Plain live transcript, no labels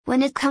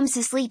When it comes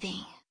to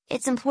sleeping,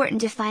 it's important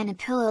to find a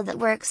pillow that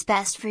works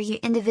best for your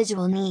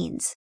individual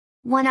needs.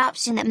 One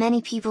option that many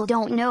people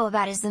don't know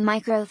about is the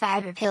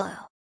microfiber pillow.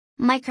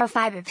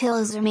 Microfiber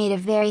pillows are made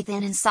of very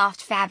thin and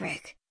soft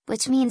fabric,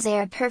 which means they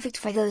are perfect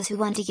for those who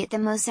want to get the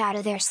most out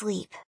of their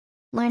sleep.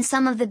 Learn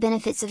some of the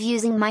benefits of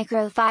using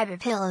microfiber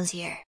pillows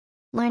here.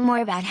 Learn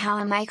more about how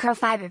a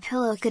microfiber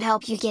pillow could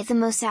help you get the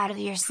most out of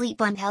your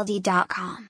sleep on LD.com.